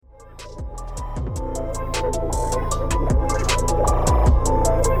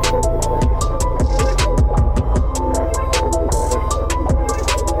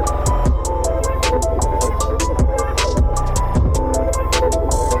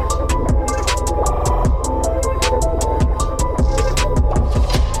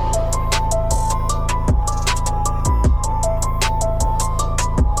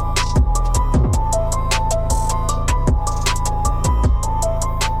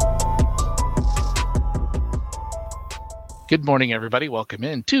Good morning, everybody. Welcome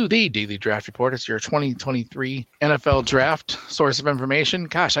in to the Daily Draft Report. It's your 2023 NFL Draft source of information.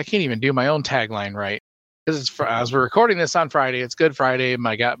 Gosh, I can't even do my own tagline right because as we're recording this on Friday, it's Good Friday.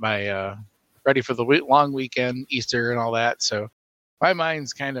 I got my ready for the long weekend, Easter, and all that. So my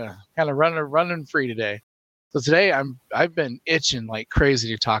mind's kind of running free today. So today I've been itching like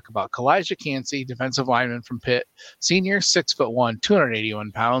crazy to talk about Calijah Kancey, defensive lineman from Pitt, senior, 6'1",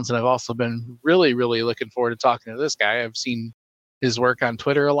 281 pounds, and I've also been really looking forward to talking to this guy. I've seen his work on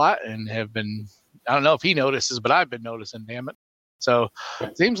Twitter a lot and have been, I don't know if he notices, but I've been noticing. Damn it! So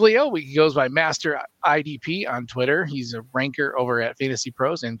his name's Leo. He goes by MasterIDP on Twitter. He's a ranker over at Fantasy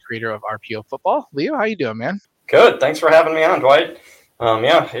Pros and creator of RPO Football. Leo, how you doing, man? Good. Thanks for having me on, Dwight.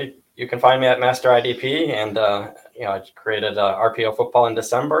 You can find me at MasterIDP, and I created RPO Football in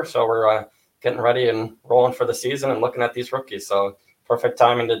December, so we're getting ready and rolling for the season and looking at these rookies. So perfect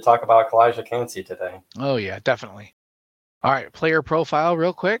timing to talk about Calijah Kancey today. Oh yeah, definitely. All right, player profile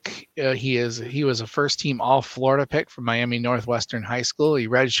real quick. He was a first-team All-Florida pick from Miami Northwestern High School. He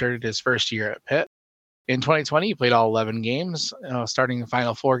redshirted his first year at Pitt. In 2020, he played all 11 games, starting the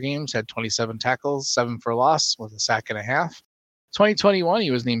final 4 games, had 27 tackles, 7 for loss with a sack and a half. 2021,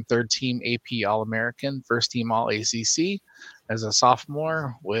 he was named third-team AP All-American, first-team All-ACC as a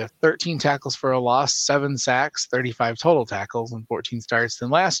sophomore with 13 tackles for a loss, 7 sacks, 35 total tackles, and 14 starts. Then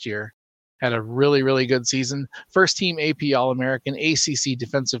last year, had a really good season. First-team AP All-American, ACC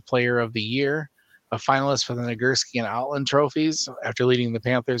Defensive Player of the Year, a finalist for the Nagurski and Outland trophies after leading the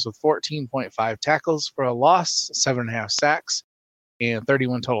Panthers with 14.5 tackles for a loss, 7.5 sacks, and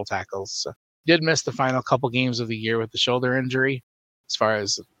 31 total tackles. So did miss the final couple games of the year with the shoulder injury. As far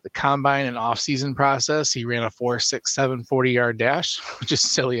as the combine and off-season process, he ran a 4.67 40-yard dash, which is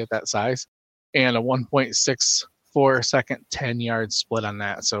silly at that size, and a 1.64 second 10-yard split on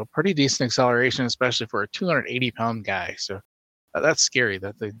that. So pretty decent acceleration, especially for a 280-pound guy. So that's scary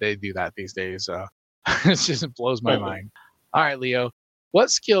that they do that these days. It just blows my mind. All right, Leo, what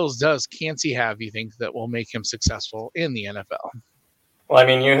skills does Kancey have, you think, that will make him successful in the NFL? Well, I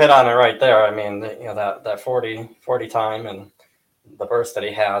mean, you hit on it right there. I mean, that 40 time and the burst that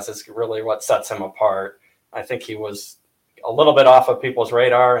he has is really what sets him apart. I think he was a little bit off of people's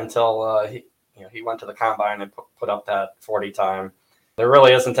radar until he went to the combine and put up that 40 time. There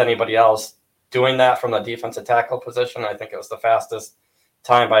really isn't anybody else doing that from the defensive tackle position. I think it was the fastest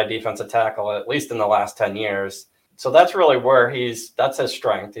time by a defensive tackle, at least in the last 10 years. So that's really where that's his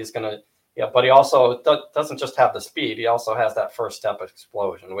strength. He's going to, but he also doesn't just have the speed. He also has that first step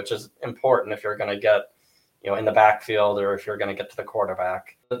explosion, which is important if you're going to get, in the backfield or if you're going to get to the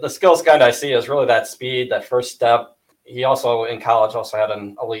quarterback. The skills guide I see is really that speed, that first step. He also, in college, had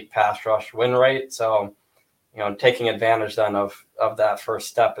an elite pass rush win rate. So, taking advantage then of that first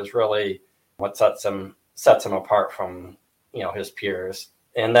step is really what sets him apart from, his peers.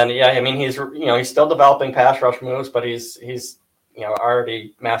 And then, he's still developing pass rush moves, but he's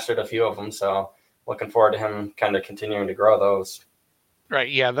already mastered a few of them. So looking forward to him kind of continuing to grow those. Right.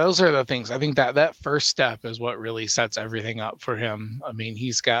 Yeah, those are the things. I think that first step is what really sets everything up for him. I mean,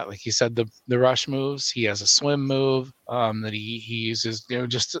 he's got, like you said, the rush moves. He has a swim move that he uses,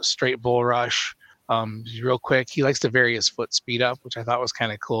 just a straight bull rush. He's real quick. He likes to vary his foot speed up, which I thought was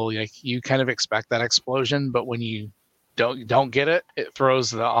kind of cool. Like you kind of expect that explosion, but when you don't get it, it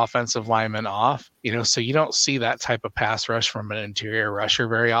throws the offensive lineman off, so you don't see that type of pass rush from an interior rusher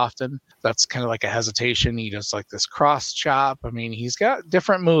very often. That's kind of like a hesitation. He does like this cross chop. I mean, he's got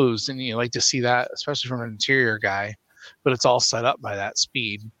different moves, and you like to see that, especially from an interior guy, but it's all set up by that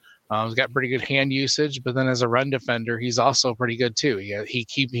speed. He's got pretty good hand usage, but then as a run defender, he's also pretty good too.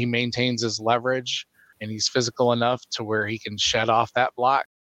 He maintains his leverage, and he's physical enough to where he can shed off that block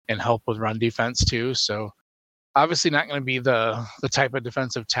and help with run defense too. So obviously not going to be the type of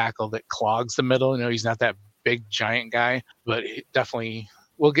defensive tackle that clogs the middle. He's not that big giant guy, but definitely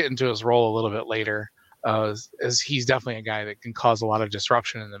we'll get into his role a little bit later. As he's definitely a guy that can cause a lot of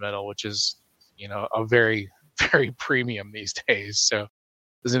disruption in the middle, which is, a very, very premium these days. So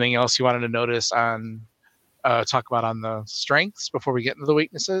is there anything else you wanted to notice talk about on the strengths before we get into the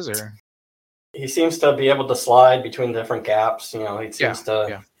weaknesses? Or he seems to be able to slide between different gaps. He seems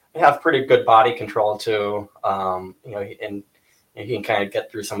to have pretty good body control too. And he can kind of get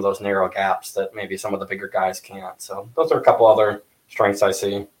through some of those narrow gaps that maybe some of the bigger guys can't. So those are a couple other strengths I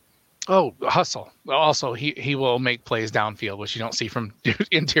see. Oh, hustle. Also, he will make plays downfield, which you don't see from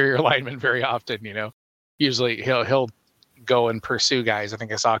interior linemen very often. Usually he'll go and pursue guys. I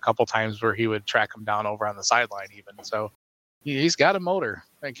think I saw a couple times where he would track them down over on the sideline even. So he's got a motor.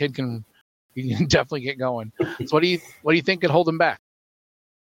 That kid can definitely get going. So what do you think could hold him back?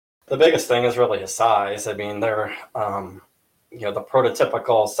 The biggest thing is really his size. I mean, the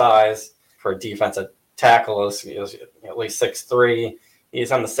prototypical size for a defensive tackle is at least 6'3".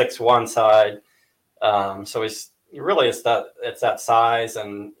 He's on the 6'1" side. So it's that size,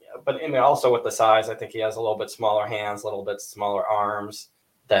 but also with the size, I think he has a little bit smaller hands, a little bit smaller arms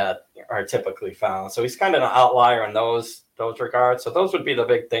that are typically found. So he's kind of an outlier in those regards. So those would be the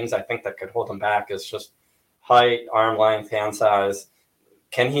big things I think that could hold him back, is just height, arm length, hand size.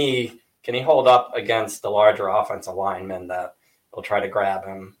 Can he hold up against the larger offensive linemen that will try to grab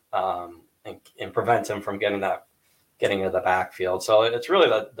him and prevent him from getting into the backfield? So it's really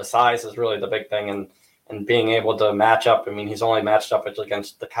the size is really the big thing, and being able to match up. I mean, he's only matched up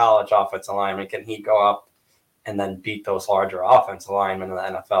against the college offensive lineman. Can he go up and then beat those larger offensive linemen in the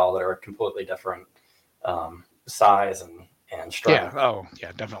NFL that are completely different size and strength? Yeah. Oh,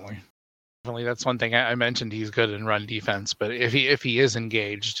 yeah, definitely. Definitely. That's one thing I mentioned. He's good in run defense, but if he is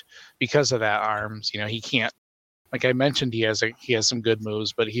engaged because of that arms, he can't. Like I mentioned, he has some good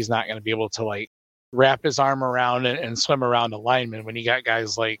moves, but he's not going to be able to wrap his arm around and swim around a lineman when you got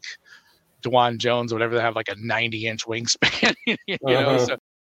guys like DeJuan Jones or whatever that have like a 90-inch wingspan. So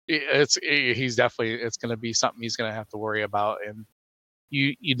it's going to be something he's going to have to worry about. And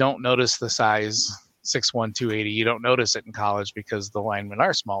you don't notice the size 6'1", 280. You don't notice it in college because the linemen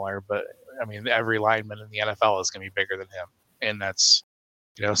are smaller, but I mean, every lineman in the NFL is going to be bigger than him. And that's,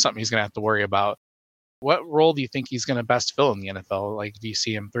 something he's going to have to worry about. What role do you think he's going to best fill in the NFL? Like, do you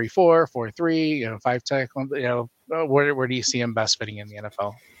see him 3-4, 4-3, 5 tech? Where do you see him best fitting in the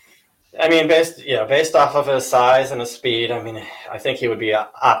NFL? I mean, based off of his size and his speed, I mean, I think he would be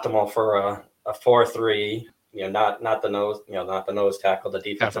optimal for a 4-3. Not the nose tackle, the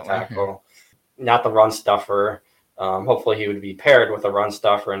defensive tackle, not the run stuffer. Hopefully, he would be paired with a run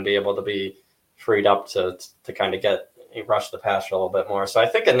stuffer and be able to be freed up to kind of rush the passer a little bit more. So I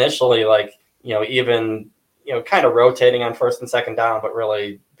think initially, even kind of rotating on first and second down, but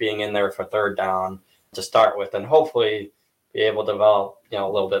really being in there for third down to start with, and hopefully be able to develop a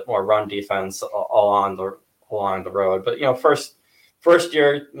little bit more run defense along the road. But first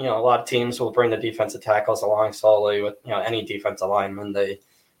year, a lot of teams will bring the defensive tackles along slowly with any defensive lineman. They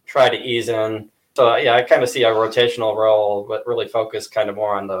try to ease in. So I kind of see a rotational role, but really focus kind of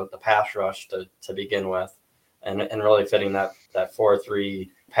more on the pass rush to begin with, and really fitting that 4-3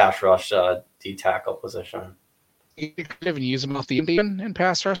 pass rush D tackle position. You could even use him off the Indian in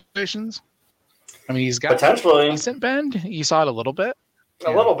pass rush positions. I mean, he's got potentially decent bend. You saw it a little bit.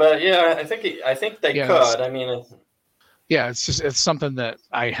 A little bit, yeah. I think they could. I mean, it's something that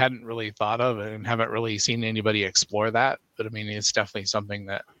I hadn't really thought of and haven't really seen anybody explore that. But I mean, it's definitely something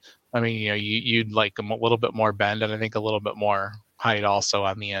that, I mean, you'd like him a little bit more bend, and I think a little bit more height also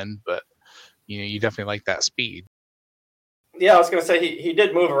on the end. But you definitely like that speed. Yeah, I was going to say he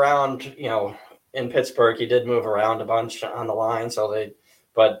did move around. In Pittsburgh, he did move around a bunch on the line.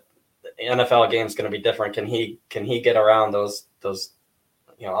 But the NFL game is going to be different. Can he get around those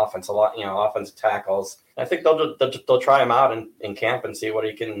offensive tackles? I think they'll try him out in camp and see what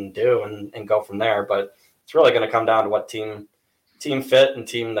he can do and go from there. But it's really going to come down to what team fit and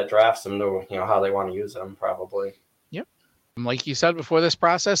team that drafts him to how they want to use him probably. Yep. Like you said before this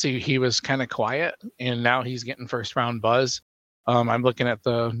process, he was kind of quiet, and now he's getting first round buzz. I'm looking at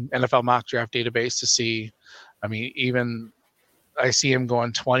the NFL mock draft database to see. I mean, even I see him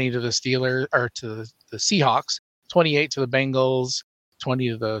going 20 to the Steelers or to the Seahawks, 28 to the Bengals, 20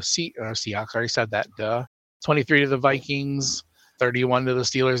 to the Seahawks. I already said that. 23 to the Vikings, 31 to the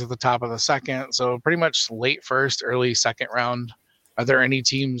Steelers at the top of the second. So pretty much late first, early second round. Are there any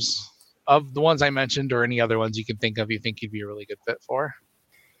teams of the ones I mentioned or any other ones you can think of you think he'd be a really good fit for?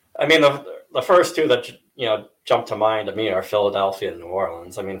 I mean, the first two that jump to mind to me are Philadelphia and New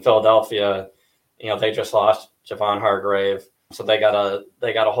Orleans. I mean, Philadelphia, they just lost Javon Hargrave, so they got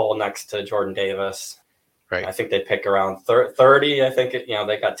a hole next to Jordan Davis. Right. I think they pick around 30. I think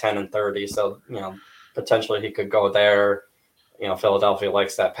they got 10 and 30, so potentially he could go there. Philadelphia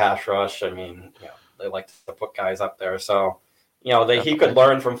likes that pass rush. I mean, they like to put guys up there, so he could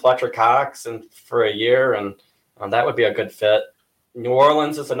learn from Fletcher Cox and for a year, and that would be a good fit. New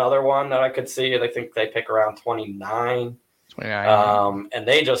Orleans is another one that I could see. I think they pick around 29. And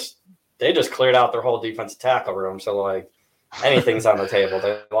they just cleared out their whole defensive tackle room. So anything's on the table.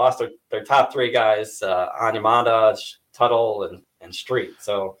 They lost their top three guys, Onyemata, Tuttle, and Street.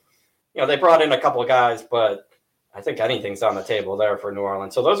 So, they brought in a couple of guys, but I think anything's on the table there for New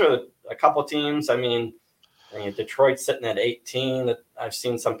Orleans. So those are a couple teams. I mean, Detroit's sitting at 18. I've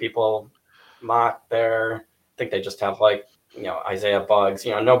seen some people mock there. I think they just have Isaiah Buggs.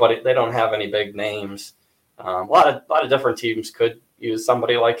 They don't have any big names. A lot of different teams could use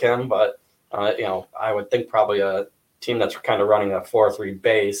somebody like him, but I would think probably a team that's kind of running a 4-3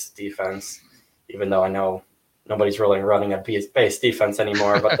 base defense, even though I know nobody's really running a base defense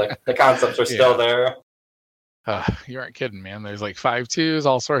anymore, but the concepts are still there. You aren't kidding, man. There's like 5-2s,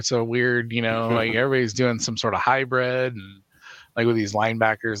 all sorts of weird, like everybody's doing some sort of hybrid, and like with these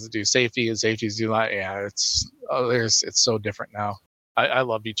linebackers that do safety and safeties do that. Yeah, it's so different now. I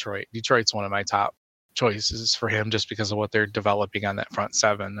love Detroit. Detroit's one of my top choices for him just because of what they're developing on that front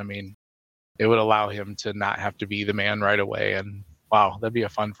seven. I mean, it would allow him to not have to be the man right away. And wow, that'd be a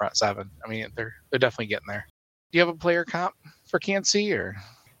fun front seven. I mean, they're definitely getting there. Do you have a player comp for Cancey or?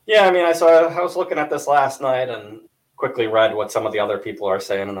 Yeah, I mean, I was looking at this last night and quickly read what some of the other people are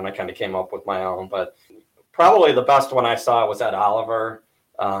saying, and then I kind of came up with my own. But probably the best one I saw was Ed Oliver.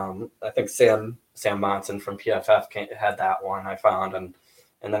 I think Sam Monson from PFF had that one I found, and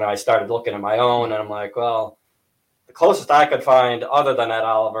then I started looking at my own, and I'm like, well, the closest I could find other than Ed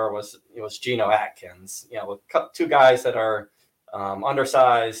Oliver was Geno Atkins. With two guys that are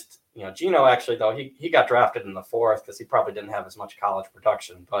undersized. Geno actually, though, he got drafted in the 4th because he probably didn't have as much college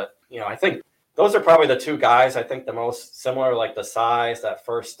production. But, I think those are probably the two guys I think the most similar, like the size, that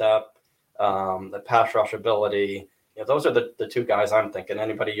first step, the pass rush ability. Those are the two guys I'm thinking.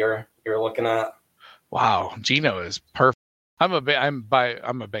 Anybody you're looking at? Wow, Geno is perfect. I'm a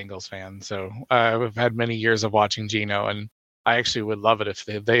Bengals fan, so I've had many years of watching Geno, and I actually would love it if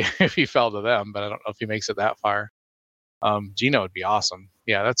if he fell to them, but I don't know if he makes it that far. Geno would be awesome.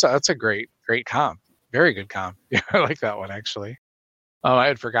 Yeah, that's a great comp. Very good comp. Yeah, I like that one actually. I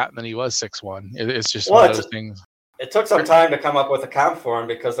had forgotten that he was 6'1". It's just one of those things. It took some time to come up with a comp for him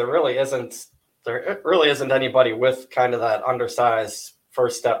because there really isn't anybody with kind of that undersized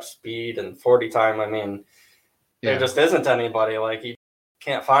first step speed and 40 time. I mean, there just isn't anybody. Like, you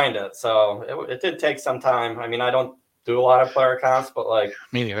can't find it. So it did take some time. I mean, I don't do a lot of player comps, but like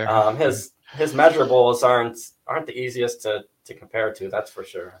me neither. His measurables aren't the easiest to compare to. That's for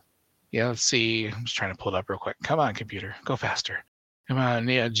sure. Yeah, let's see. I'm just trying to pull it up real quick. Come on, computer, go faster. Come on.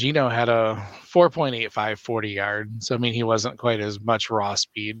 Yeah, Geno had a 4.85 40 yard. So I mean, he wasn't quite as much raw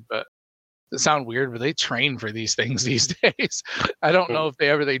speed, but it sounds weird, but they train for these things these days. I don't know if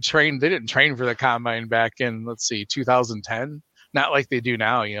they trained. They didn't train for the combine back in, 2010. Not like they do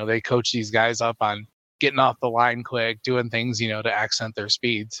now. They coach these guys up on getting off the line quick, doing things, to accent their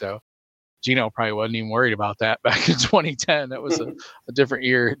speed. So Geno probably wasn't even worried about that back in 2010. That was a different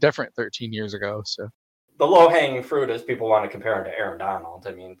year, different 13 years ago. So the low-hanging fruit is people want to compare him to Aaron Donald.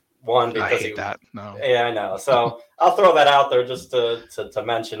 I mean, one, because I hate that. No. Yeah, I know. So I'll throw that out there just to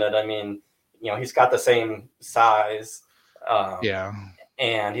mention it. I mean, he's got the same size.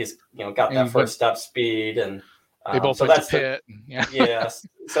 And he's, got that first step speed, and they both went to Pitt. Yes.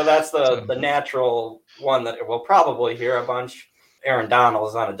 So that's the natural one that we'll probably hear a bunch. Aaron Donald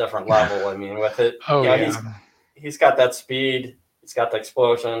is on a different level. I mean, with it, he's got that speed, he's got the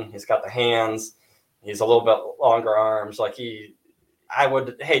explosion, he's got the hands, he's a little bit longer arms. Like, I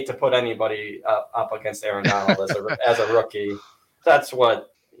would hate to put anybody up against Aaron Donald as a rookie. That's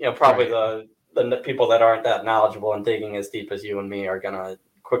what probably the people that aren't that knowledgeable and digging as deep as you and me are gonna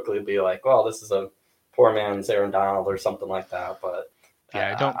quickly be like, well, this is a poor man's Aaron Donald or something like that. But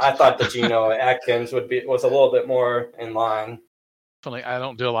I thought the Geno Atkins was a little bit more in line. I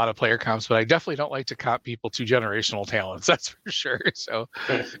don't do a lot of player comps, but I definitely don't like to comp people to generational talents. That's for sure. So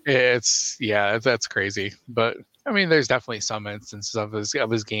that's crazy. But I mean, there's definitely some instances of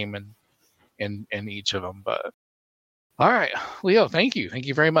his game in each of them. But all right, Leo, thank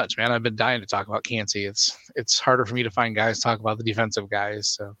you very much, man. I've been dying to talk about Cancey. It's harder for me to find guys talk about the defensive guys.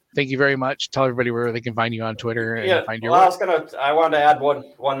 So thank you very much. Tell everybody where they can find you on Twitter and find your work. I wanted to add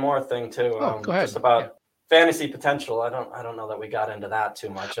one more thing too. Go ahead. Just about fantasy potential. I don't know that we got into that too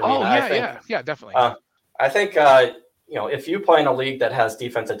much. I think, definitely. I think if you play in a league that has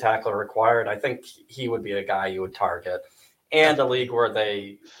defensive tackle required, I think he would be a guy you would target, and a league where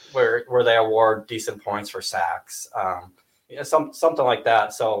they award decent points for sacks, something like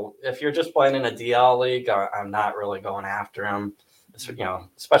that. So if you're just playing in a DL league, I'm not really going after him.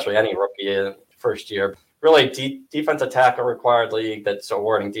 Especially any rookie first year. Really, defensive tackle required league that's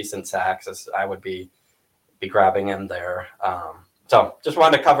awarding decent sacks, I would be grabbing him there. So just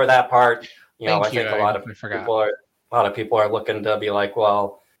wanted to cover that part. I think a lot of people are looking to be like,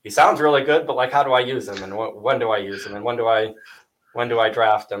 well, he sounds really good, but like, how do I use him, and when do I use him, and when do I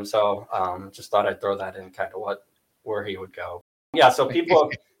draft him? So just thought I'd throw that in, kind of where he would go. Yeah. So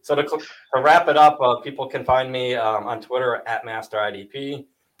people. So to wrap it up, people can find me on Twitter at MasterIDP.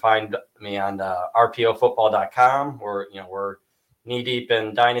 Find me on rpofootball.com, where we're knee deep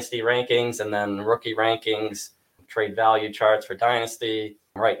in dynasty rankings and then rookie rankings. trade value charts for Dynasty.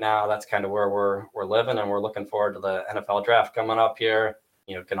 Right now, that's kind of where we're living, and we're looking forward to the NFL draft coming up here.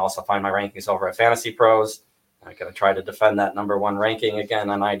 You can also find my rankings over at Fantasy Pros. I'm going to try to defend that number 1 ranking again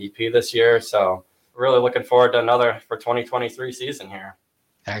on IDP this year. So really looking forward to another for 2023 season here.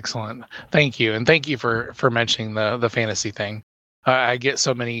 Excellent. Thank you. And thank you for mentioning the fantasy thing. I get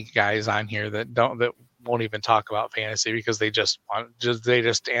so many guys on here that won't even talk about fantasy because they just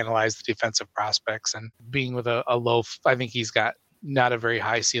analyze the defensive prospects, and being with a low, I think he's got not a very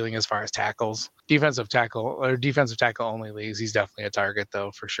high ceiling as far as tackles. Defensive tackle only leagues, he's definitely a target though,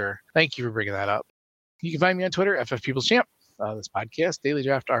 for sure. Thank you for bringing that up. You can find me on Twitter, FF People's Champ. This podcast, Daily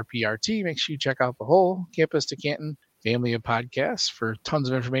Draft RPRT. Make sure you check out the whole Campus to Canton family of podcasts for tons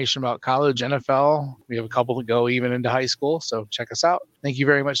of information about college, NFL. We have a couple to go even into high school, so check us out. Thank you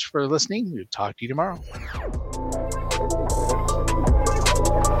very much for listening. We'll talk to you tomorrow.